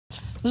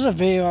This is a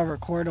video I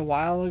recorded a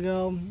while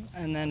ago,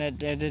 and then it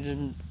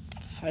didn't.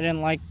 I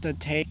didn't like the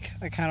take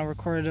I kind of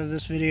recorded of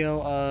this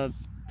video.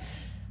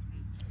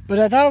 But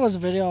I thought it was a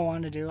video I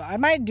wanted to do. I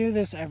might do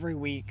this every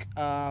week,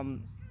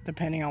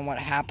 depending on what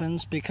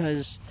happens,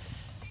 because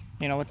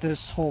with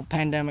this whole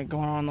pandemic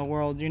going on in the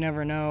world, you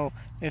never know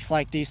if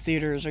like these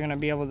theaters are gonna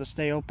be able to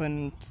stay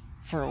open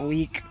for a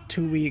week,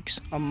 2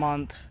 weeks, a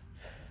month.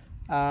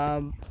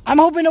 I'm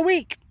hoping a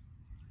week.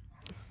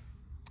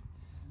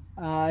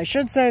 I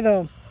should say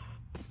though,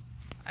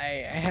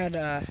 I had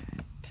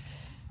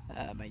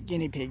my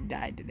guinea pig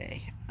died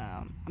today.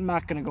 I'm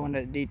not going to go into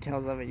the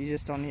details of it. You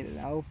just don't need to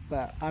know.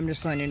 But I'm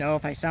just letting you know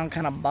if I sound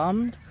kind of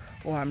bummed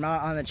or I'm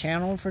not on the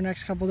channel for the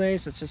next couple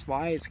days. That's just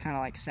why. It's kind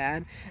of like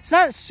sad. It's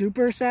not a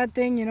super sad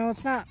thing,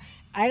 it's not.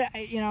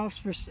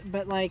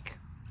 But like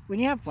when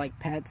you have like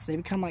pets, they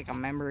become like a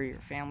member of your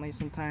family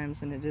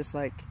sometimes, and it just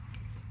like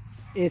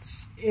it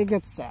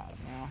gets sad.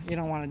 You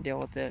don't want to deal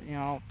with it.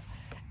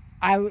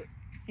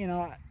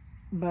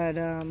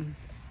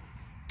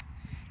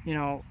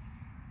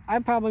 I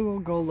probably will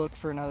go look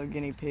for another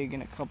guinea pig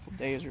in a couple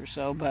days or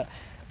so, but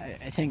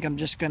I think I'm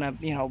just gonna,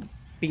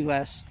 be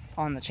less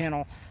on the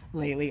channel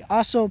lately.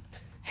 Also,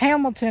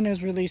 Hamilton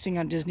is releasing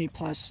on Disney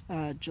Plus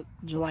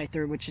July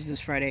 3rd, which is this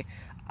Friday.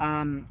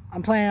 I'm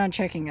planning on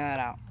checking that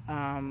out.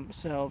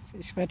 So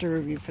expect a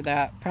review for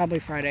that, probably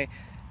Friday.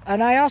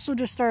 And I also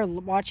just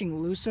started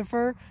watching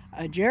Lucifer.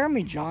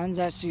 Jeremy Johns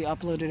actually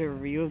uploaded a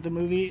review of the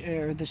movie,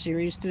 or the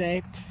series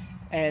today.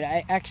 And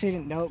I actually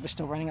didn't know it was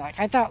still running. Like,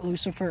 I thought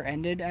Lucifer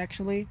ended,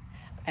 actually.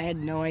 I had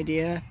no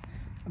idea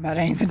about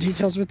any of the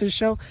details with this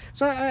show.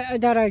 So I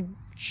thought I'd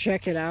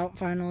check it out,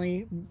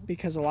 finally,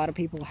 because a lot of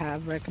people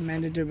have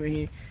recommended it to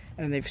me,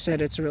 and they've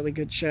said it's a really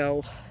good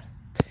show.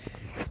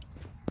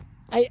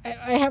 I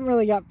haven't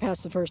really got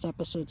past the first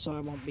episode, so I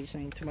won't be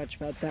saying too much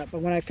about that.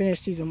 But when I finish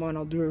Season 1,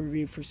 I'll do a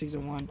review for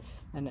Season 1,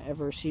 and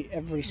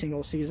every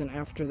single season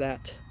after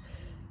that.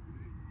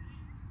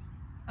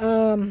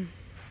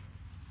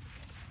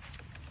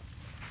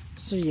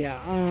 So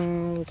yeah,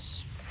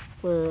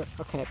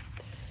 okay.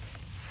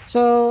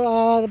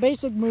 So the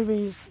basic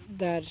movies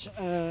that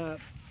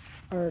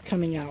are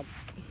coming out.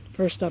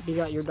 First up, you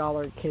got your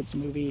dollar kids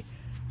movie,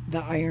 The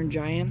Iron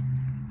Giant.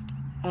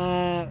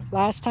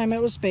 Last time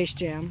it was Space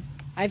Jam.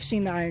 I've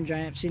seen The Iron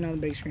Giant. I've seen it on the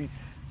big screen.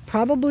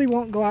 Probably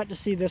won't go out to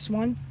see this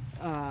one,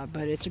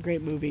 but it's a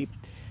great movie.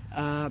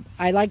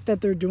 I like that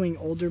they're doing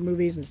older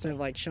movies instead of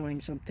like showing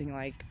something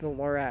like The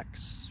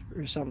Lorax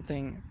or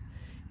something.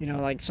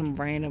 Like some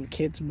random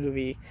kids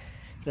movie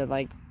that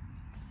like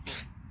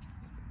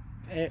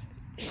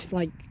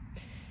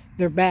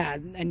they're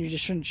bad and you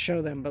just shouldn't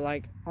show them. But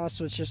like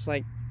also it's just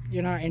like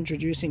you're not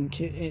introducing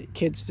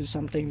kids to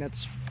something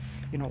that's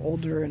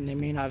older and they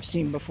may not have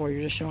seen before.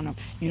 You're just showing them,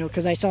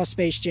 because I saw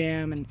Space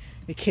Jam and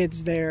the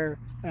kids there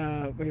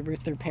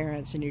with their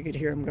parents, and you could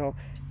hear them go,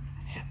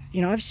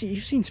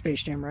 you've seen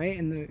Space Jam, right?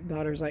 And the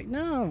daughter's like,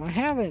 no, I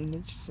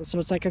haven't. So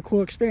it's like a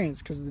cool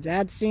experience because the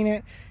dad's seen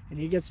it and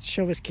he gets to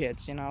show his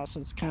kids, so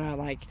it's kind of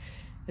like,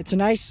 that's a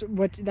nice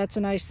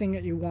thing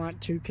that you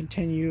want to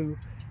continue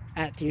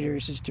at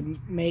theaters, is to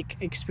make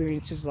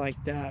experiences like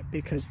that,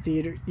 because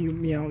theater,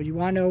 you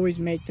want to always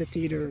make the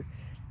theater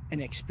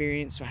an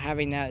experience. So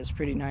having that is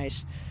pretty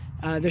nice.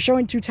 They're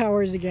showing Two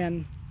Towers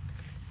again.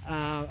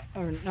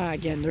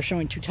 They're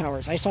showing Two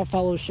Towers. I saw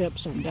Fellowship,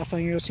 so I'm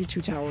definitely going to go see Two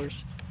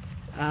Towers.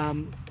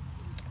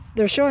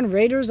 They're showing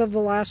Raiders of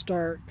the Lost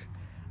Ark.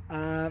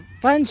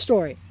 Fun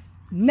story.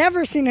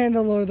 Never seen any of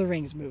the Lord of the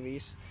Rings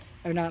movies.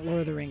 Or not Lord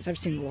of the Rings. I've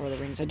seen Lord of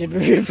the Rings. I did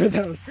review for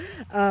those.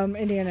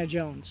 Indiana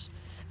Jones.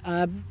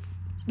 The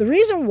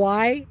reason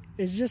why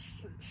is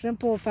just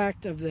simple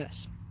fact of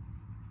this.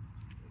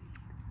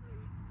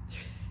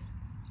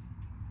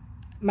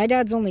 My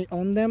dad's only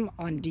owned them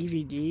on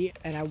DVD,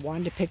 and I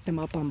wanted to pick them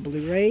up on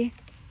Blu-ray.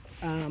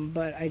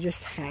 But I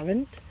just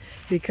haven't,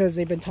 because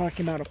they've been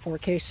talking about a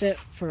 4K set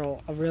for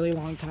a really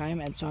long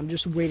time, and so I'm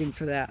just waiting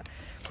for that.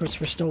 Of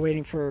course, we're still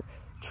waiting for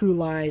True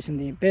Lies and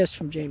The Abyss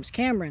from James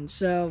Cameron,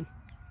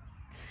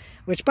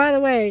 which, by the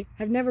way,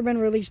 have never been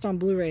released on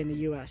Blu-ray in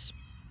the US.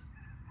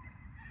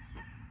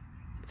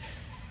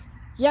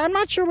 Yeah, I'm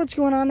not sure what's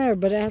going on there,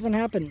 but it hasn't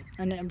happened.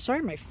 And I'm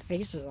sorry my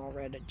face is all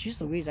red.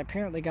 Jeez Louise, I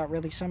apparently got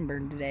really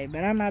sunburned today,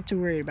 but I'm not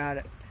too worried about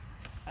it.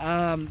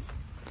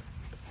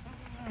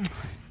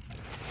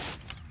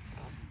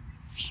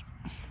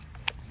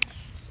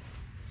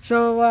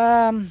 So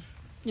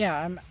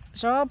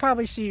I'll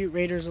probably see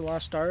Raiders of the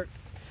Lost Ark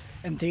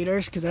in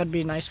theaters, because that'd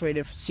be a nice way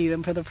to see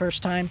them for the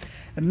first time.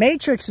 The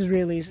Matrix is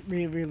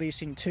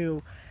re-releasing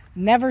too.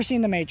 Never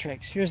seen The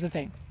Matrix. Here's the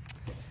thing.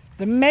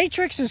 The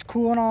Matrix is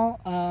cool and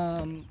all,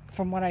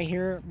 from what I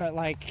hear, but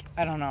like,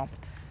 I don't know.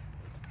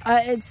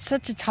 It's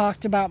such a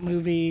talked about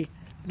movie,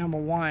 number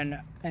one,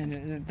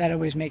 and that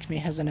always makes me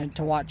hesitant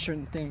to watch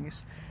certain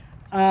things.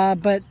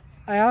 But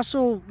I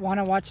also want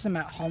to watch them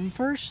at home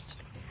first,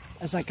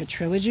 as like a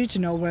trilogy, to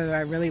know whether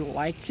I really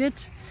like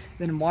it.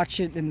 Then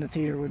watch it in the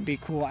theater would be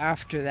cool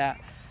after that.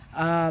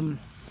 So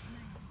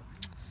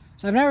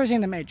I've never seen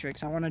The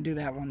Matrix. I want to do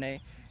that one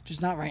day,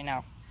 just not right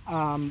now.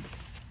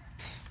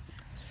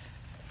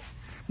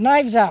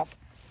 Knives Out.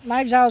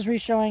 Knives Out is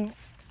re-showing.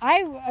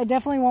 I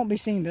definitely won't be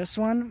seeing this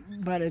one,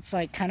 but it's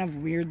like kind of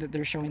weird that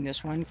they're showing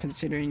this one,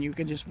 considering you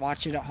could just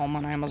watch it at home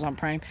on Amazon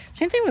Prime.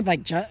 Same thing with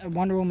like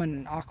Wonder Woman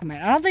and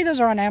Aquaman. I don't think those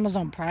are on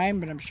Amazon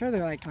Prime, but I'm sure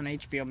they're like on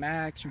HBO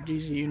Max or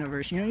DC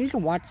Universe. You know, you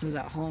can watch those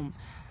at home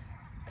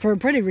for a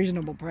pretty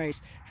reasonable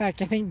price. In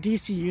fact, I think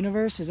DC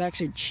Universe is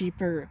actually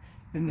cheaper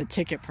than the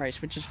ticket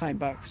price, which is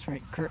 $5,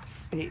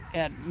 right?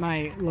 At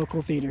my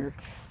local theater,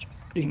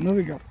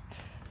 Movie Girl.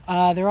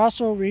 They're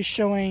also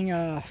re-showing.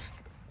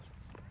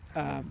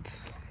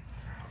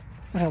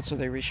 What else are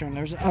they re-showing?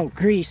 There's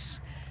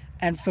Grease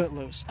and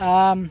Footloose.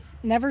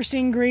 Never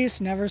seen Grease.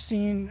 Never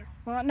seen.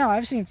 Well, no,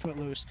 I've seen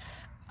Footloose.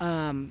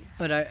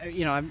 But I'm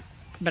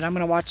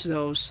gonna watch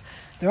those.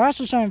 They're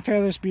also showing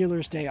Ferris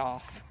Bueller's Day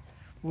Off,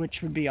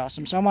 which would be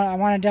awesome. So I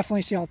want to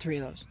definitely see all three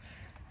of those.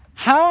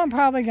 How I'm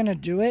probably gonna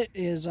do it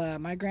is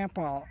my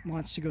grandpa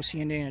wants to go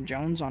see Indiana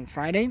Jones on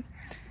Friday,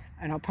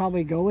 and I'll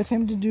probably go with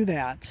him to do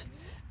that.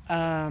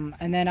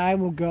 And then I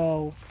will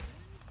go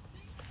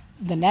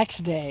the next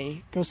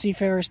day, go see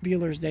Ferris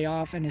Bueller's Day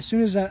Off, and as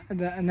soon as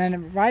and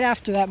then right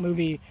after that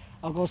movie,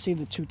 I'll go see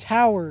The Two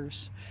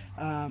Towers,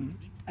 and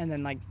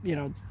then like, you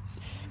know,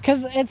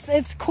 because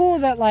it's cool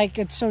that like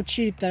it's so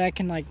cheap that I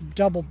can like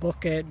double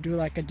book it, do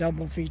like a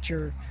double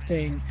feature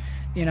thing,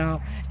 you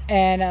know,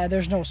 and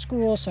there's no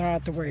school, so I don't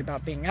have to worry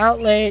about being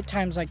out late,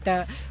 times like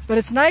that. But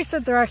it's nice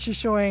that they're actually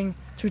showing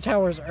Two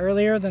Towers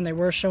earlier than they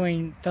were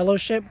showing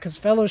Fellowship, because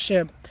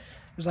Fellowship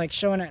was like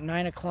showing at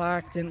 9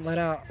 o'clock, didn't let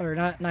out, or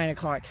not 9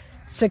 o'clock,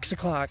 6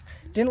 o'clock.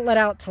 Didn't let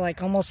out till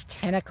like almost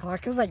 10 o'clock.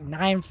 It was like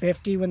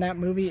 9:50 when that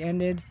movie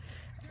ended.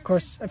 Of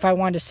course, if I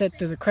wanted to sit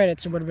through the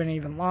credits, it would have been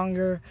even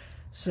longer.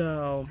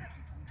 So,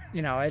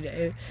 you know,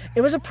 it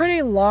was a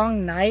pretty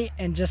long night,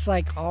 and just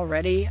like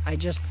already, I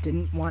just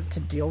didn't want to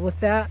deal with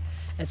that.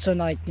 And so,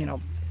 like, you know,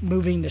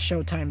 moving the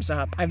show times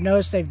up. I've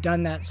noticed they've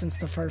done that since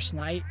the first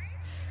night,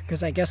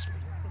 because I guess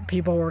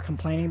people were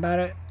complaining about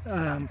it,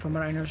 from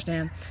what I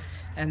understand.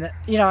 And that,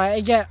 you know, I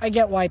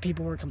get why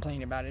people were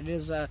complaining about it. It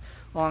is a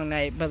long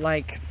night, but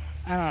like,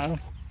 I don't know.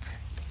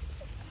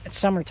 It's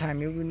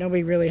summertime.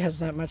 Nobody really has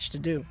that much to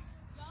do,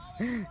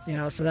 you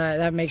know. So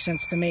that makes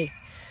sense to me.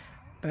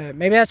 But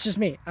maybe that's just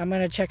me. I'm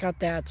gonna check out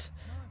that,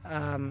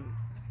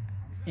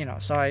 you know.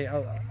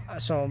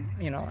 So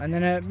you know, and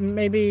then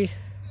maybe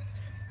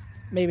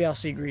I'll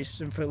see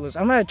Grease and Footloose.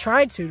 I'm gonna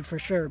try to for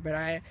sure, but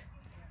I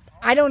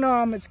don't know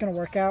how it's gonna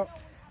work out.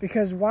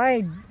 Because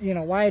why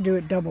do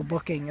it double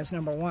booking is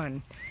number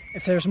one.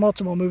 If there's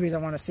multiple movies I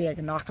want to see, I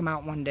can knock them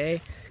out one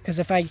day. Because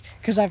if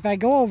I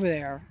go over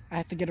there, I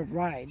have to get a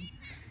ride.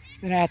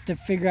 Then I have to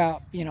figure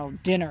out, you know,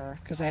 dinner,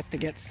 because I have to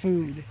get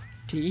food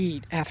to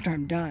eat after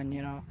I'm done,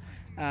 you know,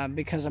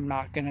 because I'm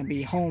not going to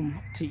be home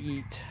to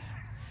eat.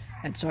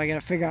 And so I got to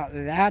figure out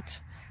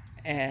that,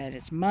 and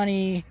it's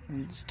money,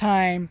 and it's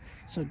time.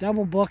 So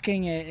double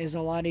booking it is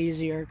a lot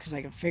easier, because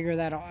I can figure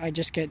that out. I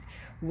just get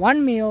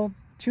one meal,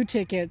 2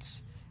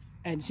 tickets,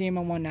 and see him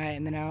on one night,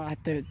 and then I'll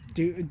have to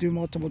do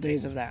multiple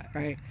days of that,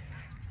 right?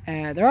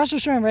 And they're also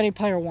showing Ready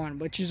Player One,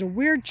 which is a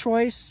weird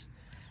choice.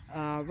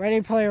 Ready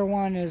Player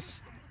One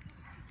is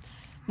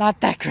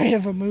not that great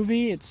of a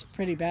movie. It's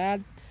pretty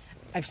bad.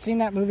 I've seen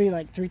that movie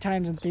like 3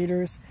 times in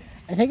theaters.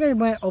 I think I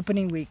went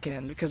opening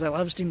weekend because I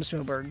love Steven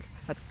Spielberg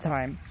at the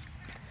time.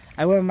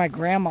 I went with my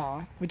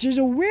grandma, which is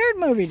a weird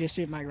movie to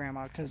see with my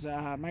grandma, because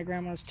my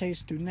grandma's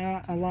tastes do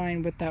not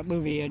align with that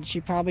movie, and she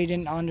probably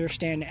didn't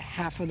understand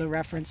half of the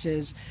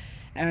references.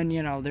 And,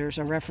 you know, there's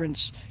a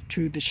reference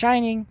to The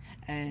Shining,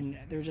 and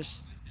they're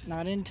just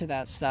not into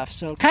that stuff.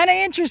 So, kind of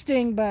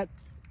interesting, but,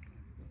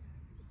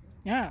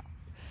 yeah.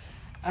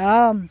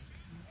 Kind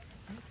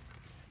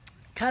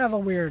of a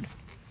weird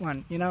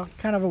one, you know?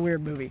 Kind of a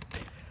weird movie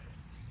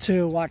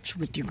to watch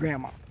with your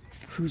grandma,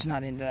 who's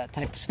not into that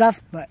type of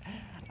stuff. But,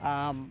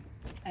 and,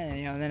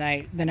 you know, then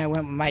I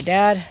went with my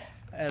dad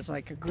as,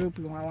 like, a group.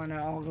 We want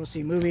to all go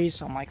see movies.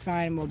 So I'm like,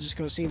 fine, we'll just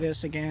go see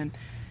this again.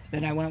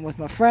 Then I went with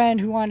my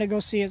friend who wanted to go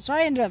see it. So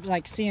I ended up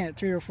like seeing it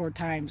 3 or 4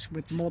 times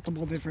with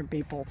multiple different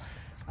people.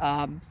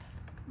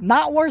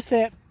 Not worth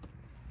it,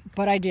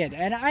 but I did.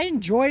 And I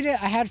enjoyed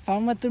it. I had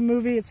fun with the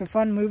movie. It's a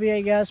fun movie, I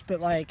guess, but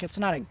like it's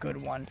not a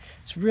good one.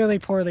 It's really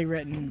poorly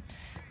written.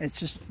 It's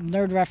just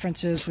nerd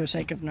references for the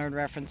sake of nerd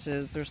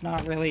references. There's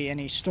not really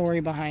any story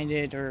behind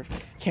it or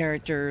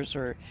characters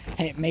or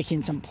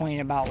making some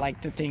point about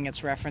like the thing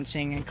it's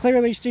referencing. And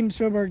clearly Steven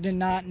Spielberg did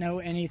not know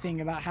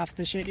anything about half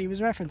the shit he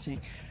was referencing.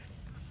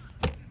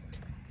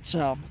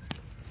 So,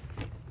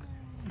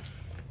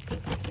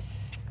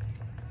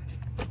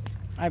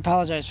 I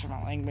apologize for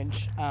my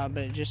language,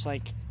 but just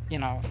like, you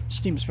know,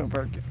 Steven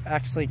Spielberg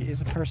actually is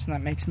a person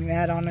that makes me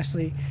mad,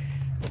 honestly.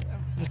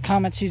 The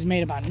comments he's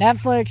made about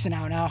Netflix and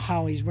now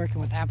how he's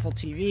working with Apple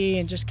TV,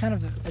 and just kind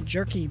of a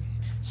jerky,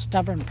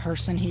 stubborn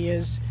person he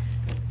is,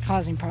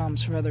 causing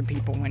problems for other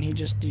people when he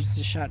just needs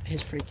to shut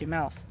his freaking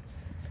mouth.